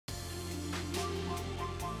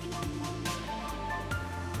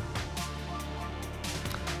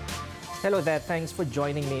Hello there, thanks for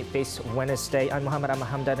joining me this Wednesday. I'm Muhammad Ahmad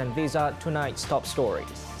Hamdan and these are tonight's top stories.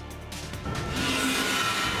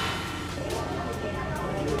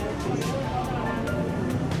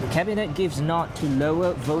 Cabinet gives nod to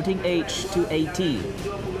lower voting age to 18.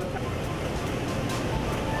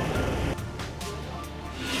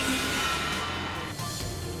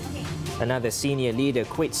 Another senior leader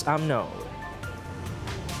quits UMNO.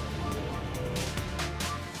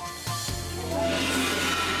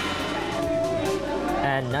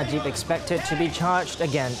 And Najib expected to be charged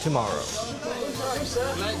again tomorrow.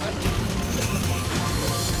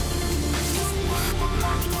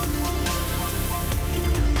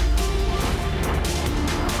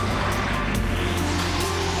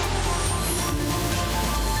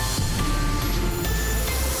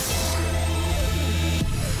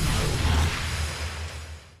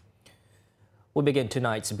 We'll begin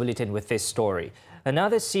tonight's bulletin with this story.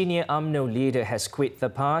 Another senior UMNO leader has quit the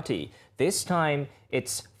party. This time,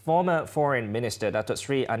 it's former Foreign Minister Datuk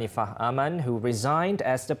Sri Anifah Aman, who resigned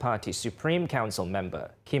as the party's Supreme Council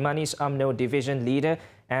member, Kimani's UMNO division leader,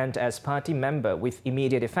 and as party member with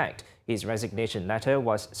immediate effect. His resignation letter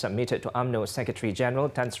was submitted to UMNO Secretary General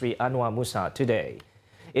Tan Sri Anwar Musa today.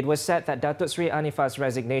 It was said that Datuk Sri Anifah's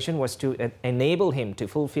resignation was to enable him to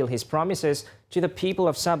fulfill his promises to the people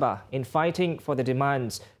of Sabah in fighting for the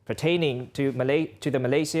demands pertaining to the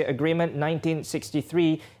Malaysia Agreement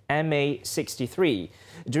 1963 MA 63.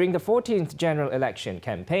 During the 14th general election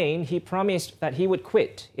campaign, he promised that he would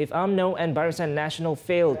quit if UMNO and Barisan Nasional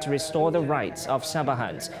failed to restore the rights of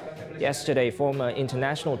Sabahans. Yesterday, former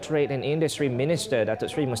International Trade and Industry Minister Datuk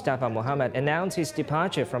Sri Mustafa Mohamad announced his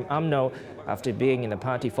departure from UMNO after being in the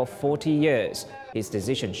party for 40 years. His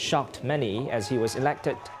decision shocked many as he was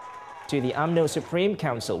elected to the UMNO Supreme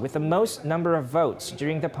Council with the most number of votes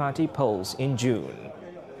during the party polls in June.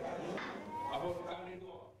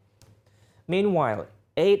 Meanwhile,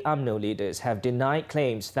 8 UMNO leaders have denied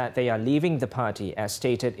claims that they are leaving the party as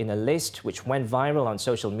stated in a list which went viral on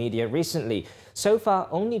social media recently. So far,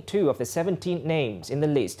 only 2 of the 17 names in the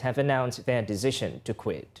list have announced their decision to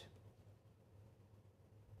quit.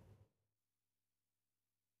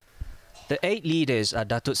 The 8 leaders are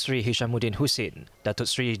Datuk Sri Hishamuddin Husin, Datuk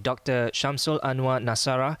Sri Dr. Shamsul Anwar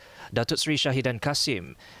Nasara, Datuk Sri Shahidan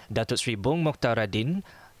Kasim, Datuk Sri Bung Mokhtaruddin,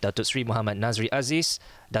 Datuk Sri Muhammad Nazri Aziz,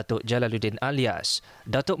 Datuk Jalaluddin Alias,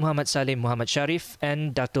 Datuk Muhammad Salim Muhammad Sharif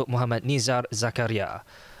and Datuk Muhammad Nizar Zakaria.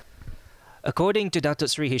 According to Datuk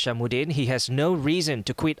Sri Hishamuddin, he has no reason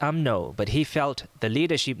to quit UMNO, but he felt the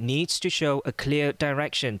leadership needs to show a clear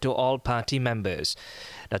direction to all party members.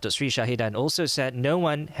 Datuk Sri Shahidan also said no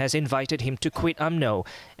one has invited him to quit UMNO,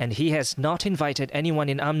 and he has not invited anyone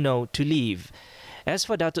in UMNO to leave. As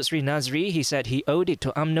for Datuk Sri Nazri, he said he owed it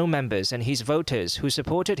to UMNO members and his voters who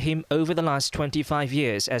supported him over the last 25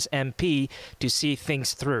 years as MP to see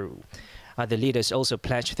things through. Other leaders also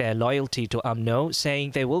pledged their loyalty to UMNO,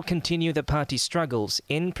 saying they will continue the party's struggles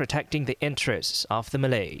in protecting the interests of the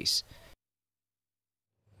Malays.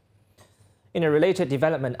 In a related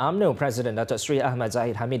development, UMNO President Datuk Sri Ahmad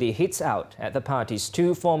Zahid Hamidi hits out at the party's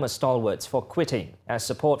 2 former stalwarts for quitting as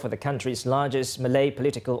support for the country's largest Malay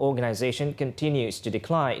political organisation continues to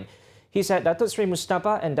decline. He said Datuk Sri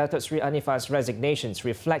Mustafa and Datuk Sri Anifah's resignations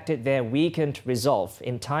reflected their weakened resolve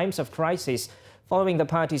in times of crisis following the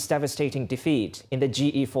party's devastating defeat in the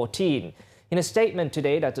GE14. In a statement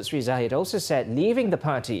today, Datuk Sri Zahid also said leaving the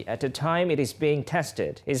party at a time it is being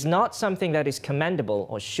tested is not something that is commendable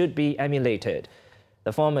or should be emulated.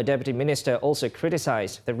 The former Deputy Minister also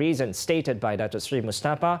criticised the reasons stated by Datuk Sri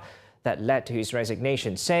Mustafa that led to his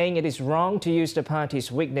resignation, saying it is wrong to use the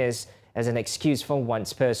party's weakness as an excuse for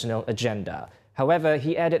one's personal agenda. However,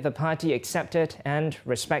 he added the party accepted and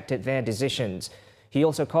respected their decisions. He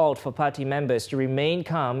also called for party members to remain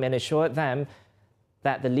calm and assured them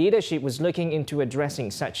that the leadership was looking into addressing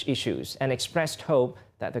such issues and expressed hope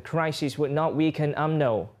that the crisis would not weaken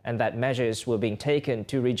UMNO and that measures were being taken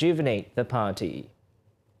to rejuvenate the party.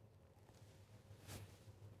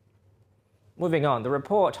 Moving on, the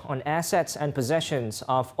report on assets and possessions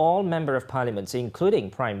of all Member of Parliaments, including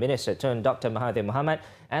Prime Minister turned Dr. Mahathir Mohamad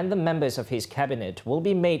and the members of his cabinet, will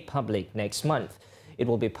be made public next month. It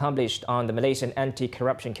will be published on the Malaysian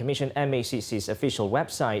Anti-Corruption Commission MACC's official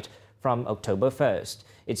website from October 1st.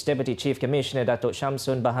 Its Deputy Chief Commissioner Datuk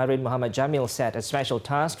Shamsun Baharin Muhammad Jamil said a special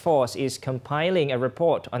task force is compiling a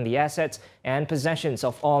report on the assets and possessions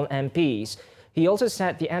of all MPs. He also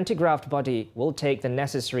said the anti-graft body will take the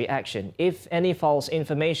necessary action if any false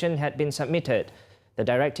information had been submitted. The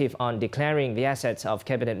directive on declaring the assets of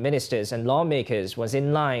cabinet ministers and lawmakers was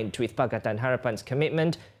in line with Pakatan Harapan's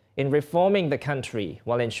commitment in reforming the country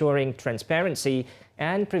while ensuring transparency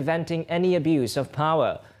and preventing any abuse of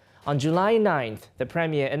power. On July 9th, the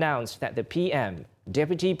Premier announced that the PM,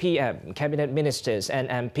 Deputy PM, Cabinet Ministers and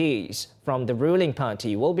MPs from the ruling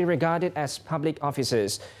party will be regarded as public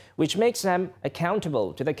officers, which makes them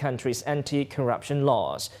accountable to the country's anti-corruption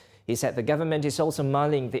laws. He said the government is also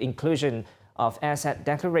mulling the inclusion of asset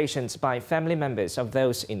declarations by family members of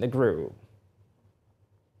those in the group.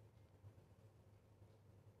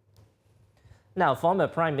 Now, former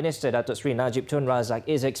Prime Minister Datuk Seri Najib Tun Razak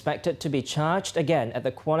is expected to be charged again at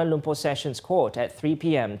the Kuala Lumpur Sessions Court at 3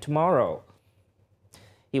 p.m. tomorrow.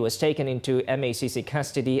 He was taken into MACC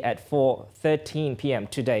custody at 4:13 p.m.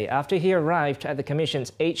 today after he arrived at the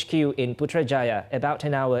Commission's HQ in Putrajaya about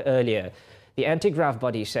an hour earlier. The anti-graft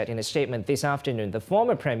body said in a statement this afternoon the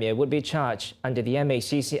former Premier would be charged under the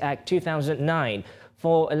MACC Act 2009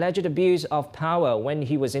 for alleged abuse of power when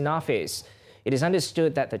he was in office. It is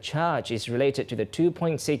understood that the charge is related to the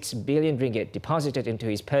 2.6 billion ringgit deposited into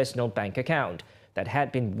his personal bank account that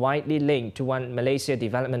had been widely linked to One Malaysia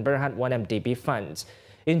Development Berhad 1MDB funds.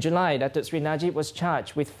 In July, Datuk Seri Najib was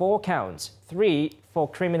charged with 4 counts, 3 for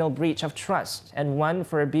criminal breach of trust and 1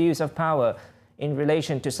 for abuse of power in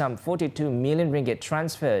relation to some 42 million ringgit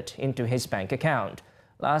transferred into his bank account.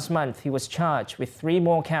 Last month, he was charged with 3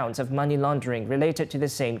 more counts of money laundering related to the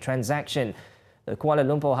same transaction. The Kuala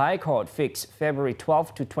Lumpur High Court fixed February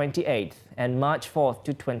 12th to 28th and March 4th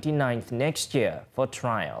to 29th next year for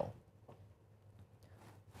trial.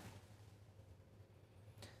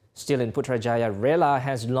 Still in Putrajaya, RELA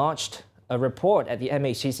has lodged a report at the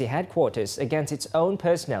MACC headquarters against its own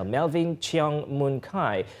personnel, Melvin Cheong Mun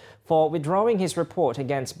Kai, for withdrawing his report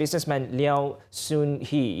against businessman Liao Soon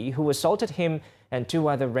Hee, who assaulted him and 2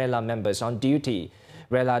 other RELA members on duty.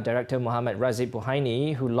 RELA Director Muhammad Razib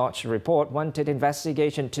Buhaini, who lodged the report, wanted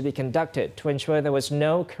investigation to be conducted to ensure there was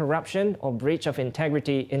no corruption or breach of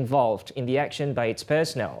integrity involved in the action by its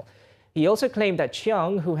personnel. He also claimed that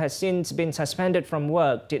Cheong, who has since been suspended from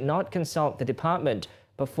work, did not consult the department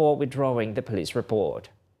before withdrawing the police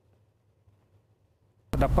report.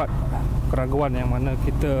 Dapat keraguan yang mana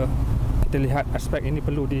kita lihat aspek ini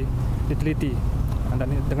perlu diteliti,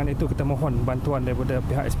 dan dengan itu kita mohon bantuan daripada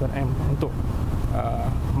pihak SPRM untuk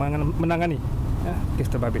menangani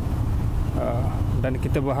kes terbabit, dan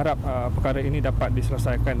kita berharap perkara ini dapat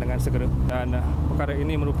diselesaikan dengan segera, dan perkara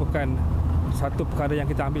ini merupakan satu perkara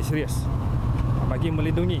yang kita ambil serius bagi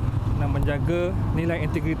melindungi dan menjaga nilai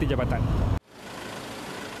integriti jabatan.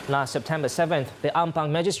 Last September 7th, the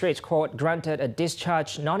Ampang Magistrates Court granted a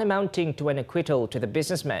discharge not amounting to an acquittal to the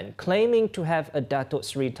businessman claiming to have a Datuk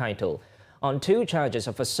Seri title on 2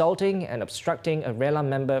 charges of assaulting and obstructing a RELA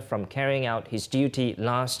member from carrying out his duty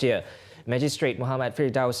last year. Magistrate Muhammad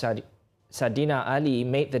Firdaus Sadina Ali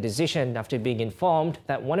made the decision after being informed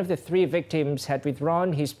that one of the 3 victims had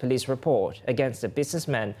withdrawn his police report against the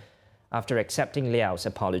businessman after accepting Liao's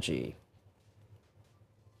apology.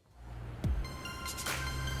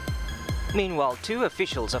 Meanwhile, 2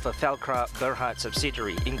 officials of a Felkra Berhad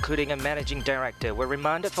subsidiary, including a managing director, were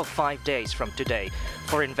remanded for 5 days from today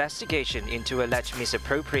for investigation into alleged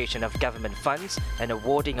misappropriation of government funds and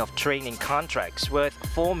awarding of training contracts worth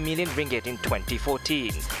 4 million ringgit in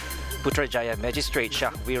 2014. Putrajaya Magistrate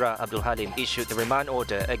Shahwira Abdul Halim issued the remand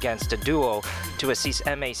order against the duo to assist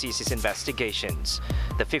MACC's investigations.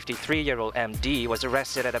 The 53-year-old MD was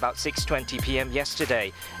arrested at about 6:20 p.m. yesterday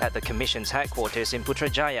at the Commission's headquarters in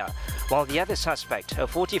Putrajaya, while the other suspect, a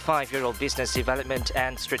 45-year-old business development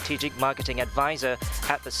and strategic marketing advisor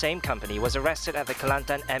at the same company, was arrested at the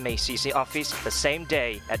Kelantan MACC office the same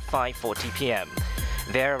day at 5:40 p.m.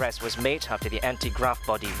 Their arrest was made after the anti-graft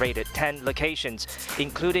body raided 10 locations,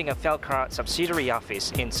 including a Felkra subsidiary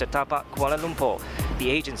office in Setapak, Kuala Lumpur,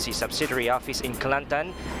 the agency subsidiary office in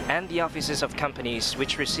Kelantan, and the offices of companies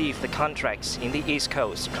which received the contracts in the East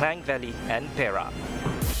Coast, Klang Valley and Perak.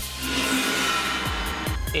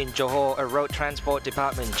 In Johor, a Road Transport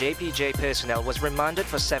Department JPJ personnel was remanded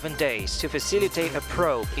for 7 days to facilitate a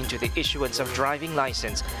probe into the issuance of driving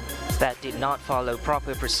license that did not follow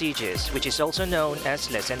proper procedures, which is also known as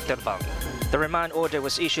lesen terbang. The remand order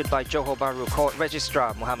was issued by Johor Bahru Court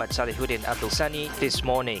Registrar Muhammad Salihuddin Abdul Sani this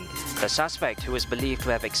morning. The suspect, who was believed to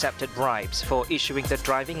have accepted bribes for issuing the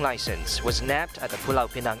driving license, was nabbed at the Pulau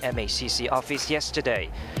Pinang MACC office yesterday.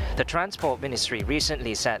 The Transport Ministry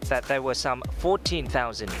recently said that there were some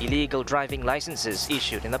 14,000 illegal driving licenses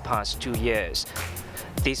issued in the past 2 years.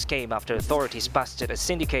 This came after authorities busted a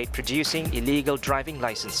syndicate producing illegal driving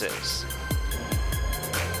licenses.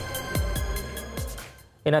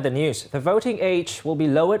 In other news, the voting age will be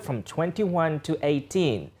lowered from 21 to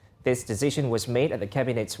 18. This decision was made at the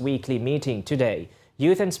Cabinet's weekly meeting today.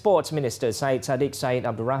 Youth and Sports Minister Syed Saddiq Syed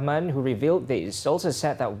Abdul Rahman, who revealed this, also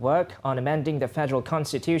said that work on amending the federal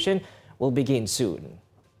constitution will begin soon.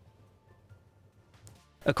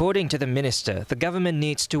 According to the minister, the government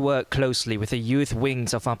needs to work closely with the youth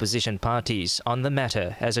wings of opposition parties on the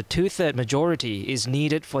matter, as a two-third majority is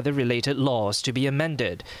needed for the related laws to be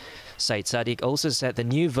amended. Syed Saddiq also said the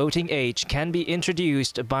new voting age can be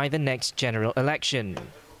introduced by the next general election.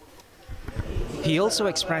 He also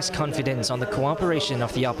expressed confidence on the cooperation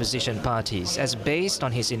of the opposition parties, as based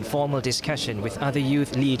on his informal discussion with other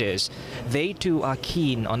youth leaders, they too are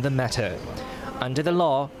keen on the matter. Under the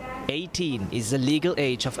law, 18 is the legal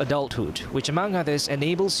age of adulthood, which among others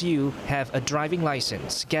enables you have a driving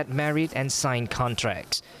license, get married and sign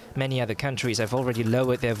contracts. Many other countries have already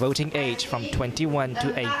lowered their voting age from 21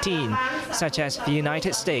 to 18, such as the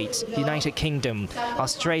United States, United Kingdom,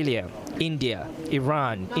 Australia, India,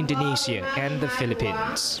 Iran, Indonesia and the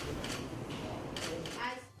Philippines.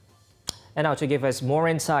 And now to give us more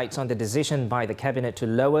insights on the decision by the Cabinet to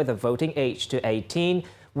lower the voting age to 18,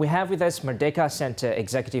 we have with us Merdeka Centre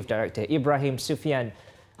Executive Director Ibrahim Sufyan.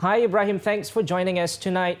 Hi Ibrahim, thanks for joining us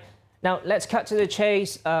tonight. Now let's cut to the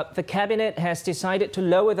chase. The Cabinet has decided to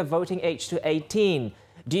lower the voting age to 18.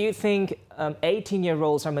 Do you think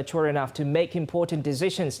 18-year-olds are mature enough to make important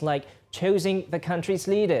decisions like choosing the country's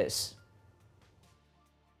leaders?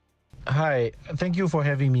 Hi, thank you for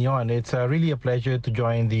having me on. It's really a pleasure to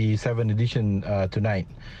join the 7th edition tonight.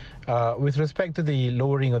 With respect to the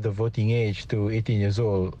lowering of the voting age to 18 years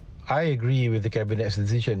old, I agree with the Cabinet's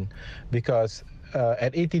decision because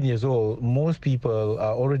at 18 years old, most people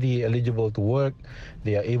are already eligible to work,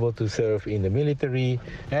 they are able to serve in the military,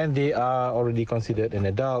 and they are already considered an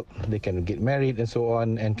adult. They can get married and so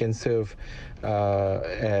on, and can serve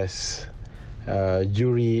as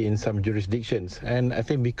jury in some jurisdictions. And I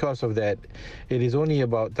think because of that, it is only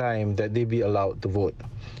about time that they be allowed to vote.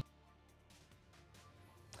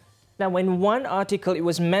 Now, in one article, it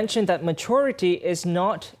was mentioned that maturity is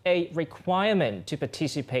not a requirement to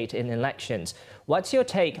participate in elections. What's your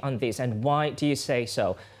take on this and why do you say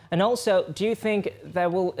so? And also, do you think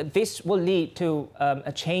this will lead to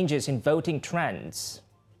changes in voting trends?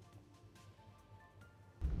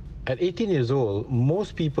 At 18 years old,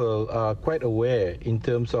 most people are quite aware in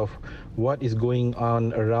terms of what is going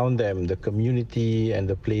on around them, the community and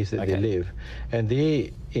the place that they live. And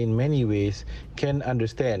they, in many ways, can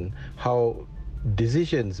understand how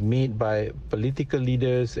decisions made by political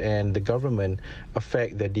leaders and the government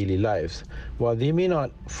affect their daily lives. While they may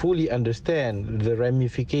not fully understand the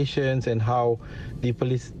ramifications and how the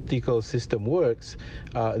political system works,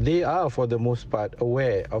 they are, for the most part,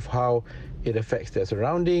 aware of how it affects their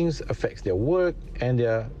surroundings, affects their work and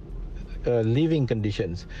their living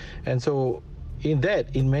conditions. And so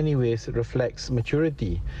in many ways reflects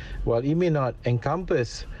maturity. While it may not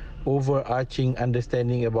encompass overarching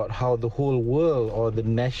understanding about how the whole world or the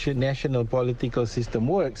national political system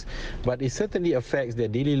works, but it certainly affects their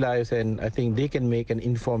daily lives, and I think they can make an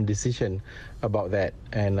informed decision about that.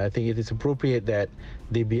 And I think it is appropriate that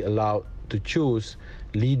they be allowed to choose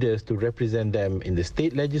leaders to represent them in the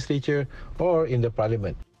state legislature or in the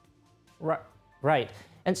parliament. Right.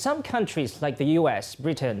 And some countries like the US,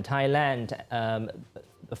 Britain, Thailand,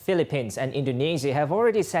 the Philippines and Indonesia have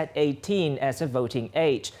already set 18 as a voting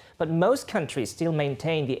age, but most countries still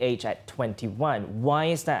maintain the age at 21. Why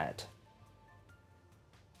is that?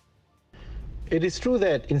 It is true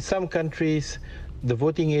that in some countries the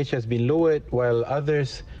voting age has been lowered, while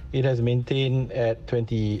others it has maintained at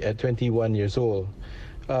 21 years old.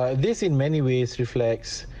 This in many ways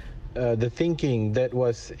reflects the thinking that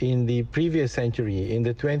was in the previous century, in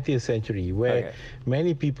the 20th century, where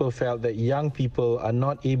many people felt that young people are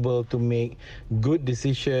not able to make good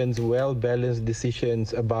decisions, well-balanced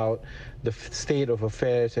decisions about the state of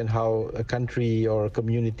affairs and how a country or a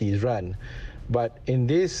community is run. But in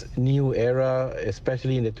this new era,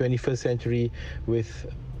 especially in the 21st century, with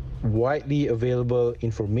widely available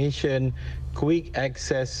information, quick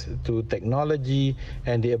access to technology,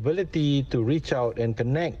 and the ability to reach out and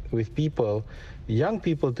connect with people, young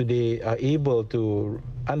people today are able to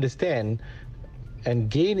understand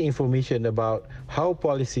and gain information about how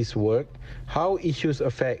policies work, how issues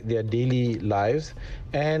affect their daily lives,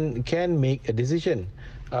 and can make a decision.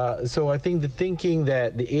 So I think the thinking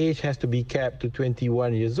that the age has to be capped to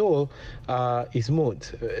 21 years old is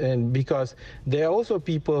moot. And because there are also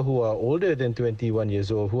people who are older than 21 years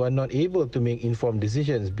old who are not able to make informed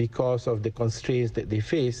decisions because of the constraints that they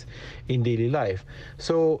face in daily life.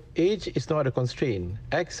 So age is not a constraint.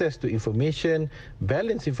 Access to information,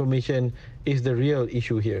 balanced information is the real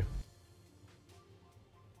issue here.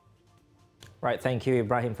 Right, thank you,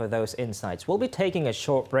 Ibrahim, for those insights. We'll be taking a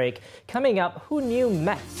short break. Coming up, who knew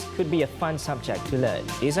maths could be a fun subject to learn?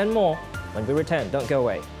 These and more when we return. Don't go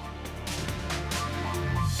away.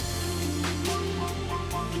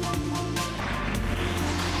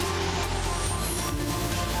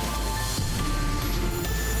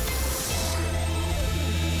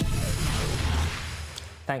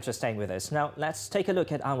 Thanks for staying with us. Now, let's take a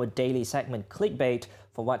look at our daily segment, Clickbait,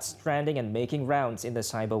 for what's trending and making rounds in the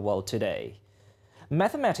cyber world today.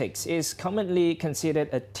 Mathematics is commonly considered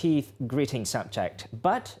a teeth-gritting subject,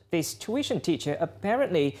 but this tuition teacher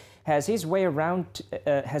apparently has his way around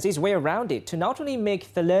it to not only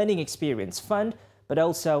make the learning experience fun, but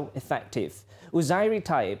also effective. Uzairi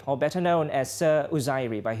Taib, or better known as Sir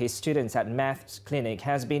Uzairi by his students at Maths Clinic,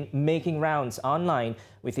 has been making rounds online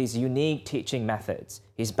with his unique teaching methods.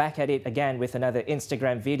 He's back at it again with another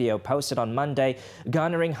Instagram video posted on Monday,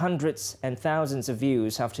 garnering hundreds and thousands of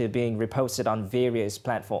views after being reposted on various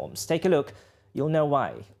platforms. Take a look, you'll know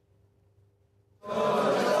why.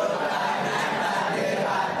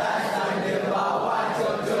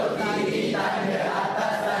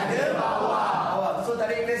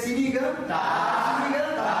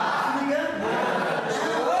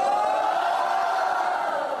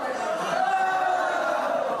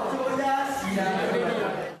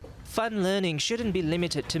 Fun learning shouldn't be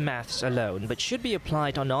limited to maths alone, but should be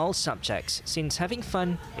applied on all subjects, since having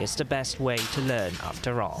fun is the best way to learn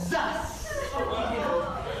after all.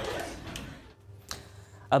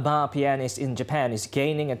 A bar pianist in Japan is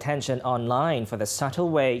gaining attention online for the subtle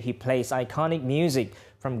way he plays iconic music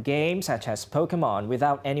from games such as Pokemon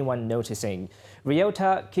without anyone noticing.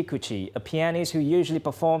 Ryota Kikuchi, a pianist who usually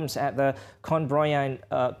performs at the Konbroyan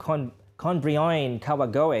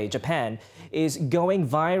Kawagoe, Japan, is going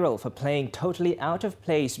viral for playing totally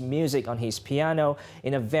out-of-place music on his piano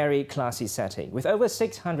in a very classy setting. With over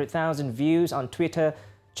 600,000 views on Twitter,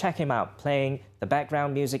 check him out playing the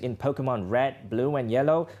background music in Pokemon Red, Blue and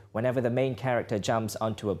Yellow whenever the main character jumps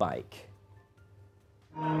onto a bike.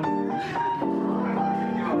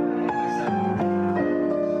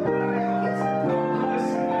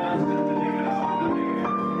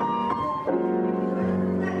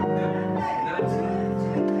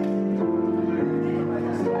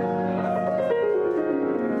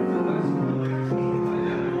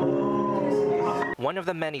 One of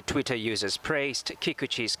the many Twitter users praised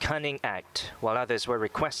Kikuchi's cunning act, while others were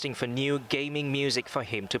requesting for new gaming music for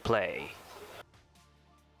him to play.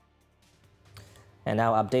 And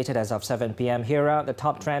now updated as of 7 p.m, here are the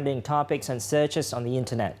top trending topics and searches on the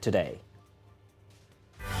internet today.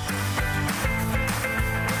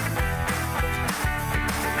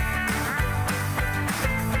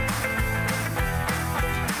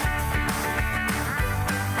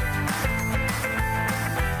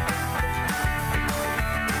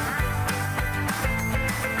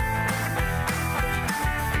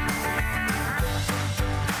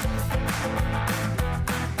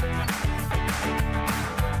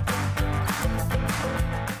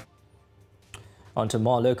 On to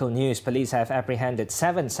more local news. Police have apprehended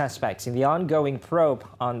 7 suspects in the ongoing probe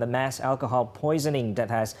on the mass alcohol poisoning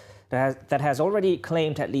that has already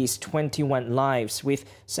claimed at least 21 lives, with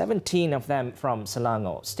 17 of them from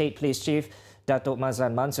Selangor. State Police Chief Datuk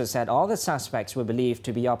Mazlan Mansur said all the suspects were believed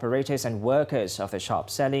to be operators and workers of the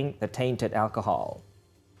shop selling the tainted alcohol.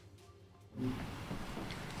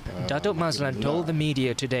 Datuk Mazlan told the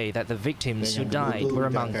media today that the victims who died were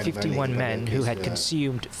among 51 men who had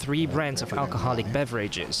consumed 3 brands of alcoholic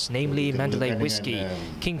beverages, namely Mandalay Whiskey,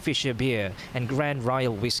 Kingfisher Beer and Grand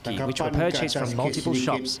Royal Whiskey, which were purchased from multiple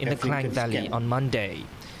shops in the Klang Valley on Monday.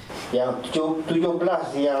 Yang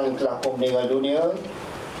 17 yang telah pun meninggal dunia,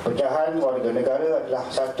 pecahan warga negara adalah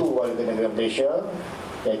 1 warga negara Malaysia,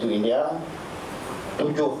 iaitu India,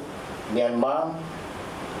 7 Myanmar,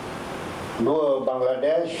 2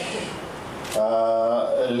 Bangladesh,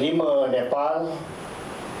 5 Nepal,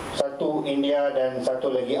 1 India dan 1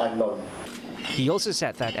 lagi unknown. He also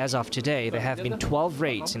said that as of today, there have been 12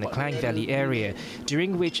 raids in the Klang Valley area,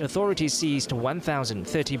 during which authorities seized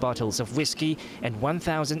 1,030 bottles of whiskey and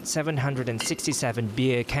 1,767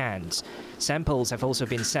 beer cans. Samples have also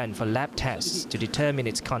been sent for lab tests to determine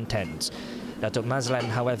its contents. Datuk Mazlan,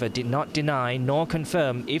 however, did not deny nor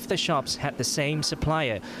confirm if the shops had the same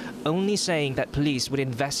supplier, only saying that police would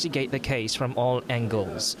investigate the case from all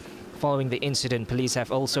angles. Following the incident, police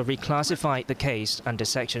have also reclassified the case under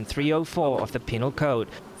Section 304 of the Penal Code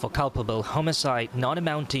for culpable homicide not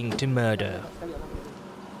amounting to murder.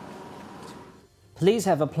 Police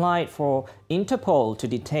have applied for Interpol to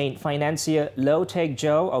detain financier Low Taek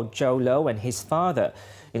Joe, or Joe Low, and his father.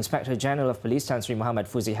 Inspector General of Police Tan Sri Muhammad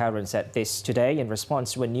Fuzi Harun said this today in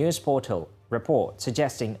response to a news portal report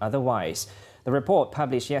suggesting otherwise. The report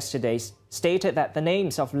published yesterday stated that the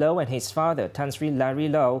names of Low and his father, Tan Sri Larry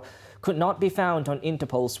Low, could not be found on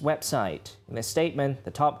Interpol's website. In a statement,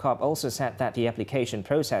 the top cop also said that the application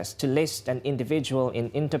process to list an individual in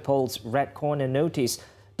Interpol's Red Corner notice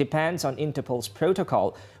depends on Interpol's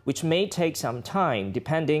protocol, which may take some time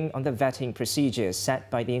depending on the vetting procedures set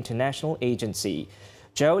by the international agency.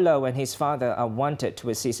 Joe Low and his father are wanted to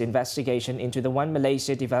assist investigation into the One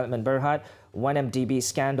Malaysia Development Berhad 1MDB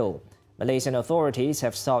scandal. Malaysian authorities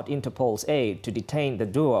have sought Interpol's aid to detain the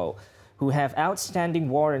duo, who have outstanding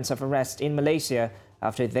warrants of arrest in Malaysia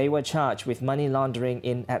after they were charged with money laundering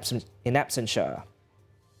in absentia.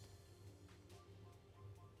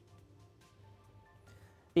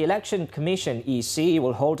 The Election Commission (EC)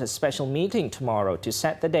 will hold a special meeting tomorrow to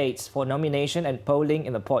set the dates for nomination and polling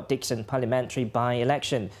in the Port Dickson parliamentary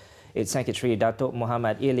by-election. Its Secretary Datuk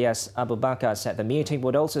Muhammad Ilyas Abu Bakar said the meeting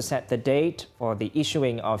would also set the date for the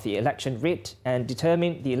issuing of the election writ and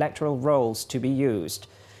determine the electoral rolls to be used.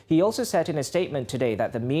 He also said in a statement today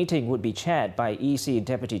that the meeting would be chaired by EC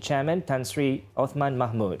Deputy Chairman Tan Sri Othman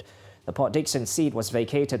Mahmud. The Port Dickson seat was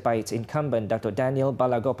vacated by its incumbent Dr. Daniel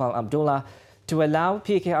Balagopal Abdullah to allow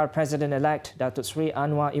PKR President-elect Dr. Sri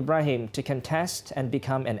Anwar Ibrahim to contest and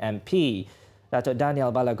become an MP. Dr.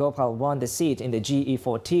 Daniel Balagopal won the seat in the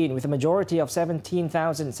GE14 with a majority of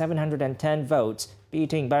 17,710 votes,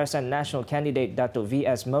 beating Barisan Nasional candidate Dr.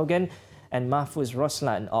 V.S. Mogan and Mahfuz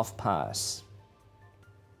Roslan of PAS.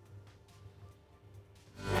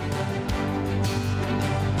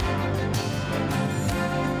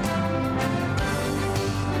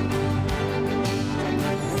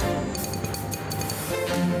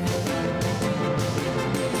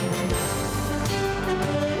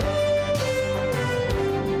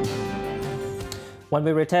 When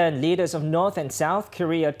we return, leaders of North and South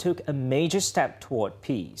Korea took a major step toward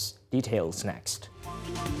peace. Details next.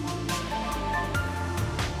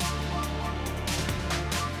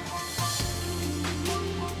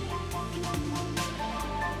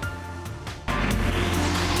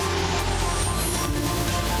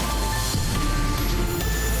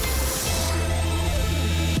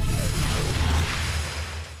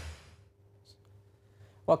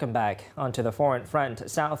 Welcome back. Onto the foreign front,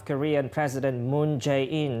 South Korean President Moon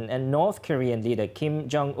Jae-in and North Korean leader Kim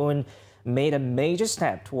Jong-un made a major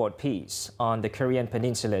step toward peace on the Korean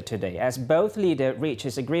peninsula today as both leaders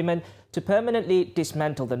reached agreement to permanently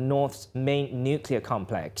dismantle the North's main nuclear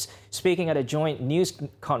complex. Speaking at a joint news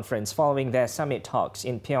conference following their summit talks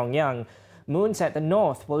in Pyongyang, Moon said the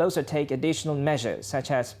North will also take additional measures, such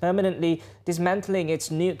as permanently dismantling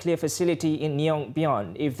its nuclear facility in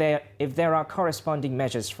Yongbyon if there are corresponding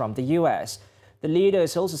measures from the US. The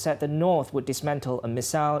leaders also said the North would dismantle a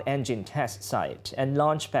missile engine test site and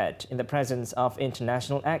launchpad in the presence of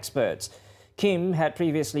international experts. Kim had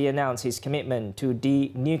previously announced his commitment to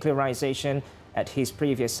denuclearization at his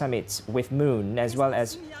previous summits with Moon, as well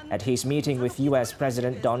as at his meeting with US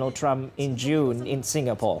President Donald Trump in June in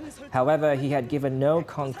Singapore. However, he had given no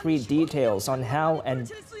concrete details on how and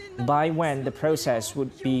by when the process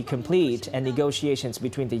would be complete, and negotiations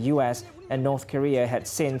between the US and North Korea had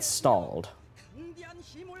since stalled.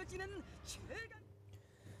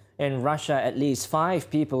 In Russia, at least 5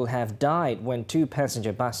 people have died when 2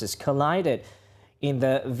 passenger buses collided in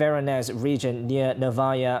the Voronezh region near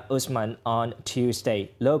Novaya Usman on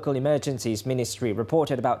Tuesday. Local emergencies ministry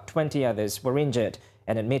reported about 20 others were injured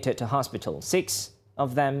and admitted to hospital, 6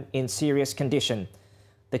 of them in serious condition.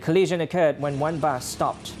 The collision occurred when one bus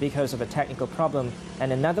stopped because of a technical problem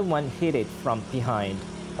and another one hit it from behind.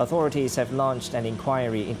 Authorities have launched an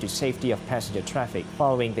inquiry into safety of passenger traffic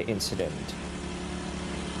following the incident.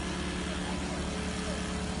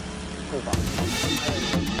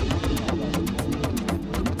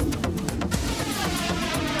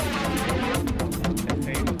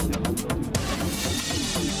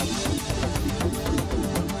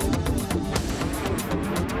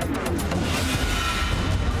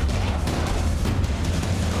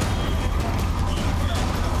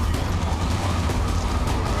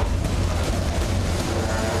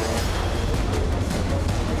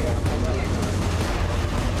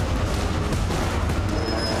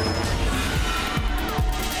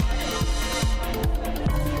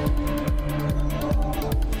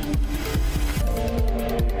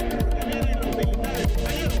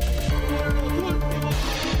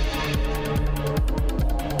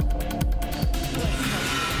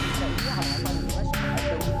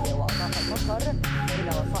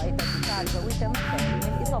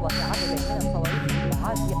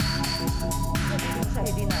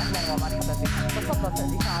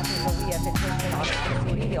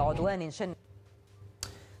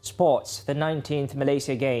 Sports. The 19th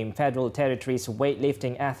Malaysia Game, Federal Territories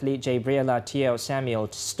weightlifting athlete Jabriela Teo Samuel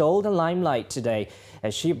stole the limelight today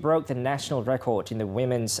as she broke the national record in the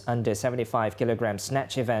women's under 75 kilogram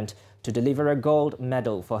snatch event to deliver a gold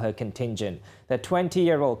medal for her contingent. The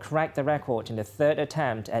 20-year-old cracked the record in the third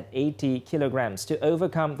attempt at 80 kilograms to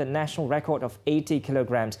overcome the national record of 80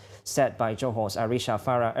 kilograms set by Johor's Arisha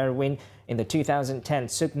Farah Erwin in the 2010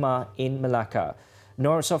 Sukma in Melaka.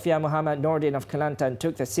 Nur Sofia Muhammad Nordin of Kelantan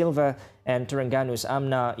took the silver and Terengganu's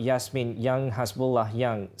Amna Yasmin Young Hasbullah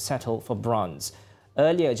Young settled for bronze.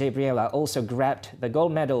 Earlier, Jabriela also grabbed the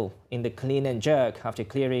gold medal in the clean and jerk after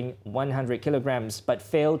clearing 100 kilograms but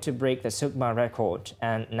failed to break the Sukma record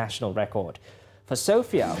and national record. For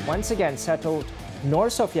Sofia, Nur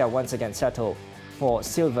Sofia once again settled for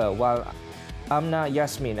silver, while Amna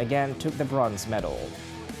Yasmin again took the bronze medal.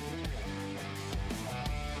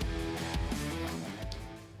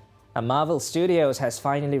 Marvel Studios has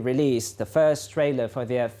finally released the first trailer for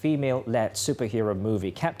their female-led superhero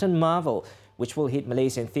movie, Captain Marvel, which will hit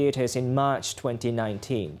Malaysian theatres in March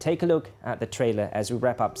 2019. Take a look at the trailer as we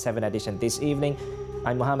wrap up 7 Edition this evening.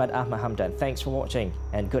 I'm Muhammad Ahmad Hamdan. Thanks for watching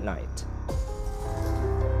and good night.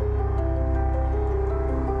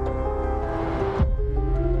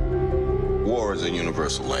 War is a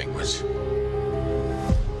universal language.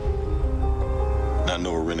 I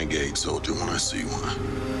know a renegade soldier when I see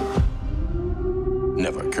one.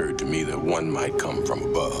 Never occurred to me that one might come from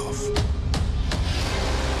above.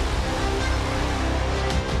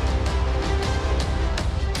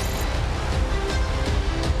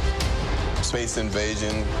 Space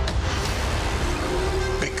invasion,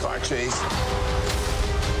 big car chase.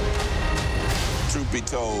 Truth be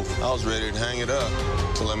told, I was ready to hang it up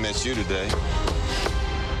till I met you today.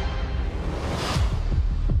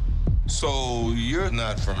 So you're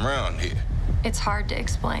not from around here? It's hard to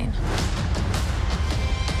explain.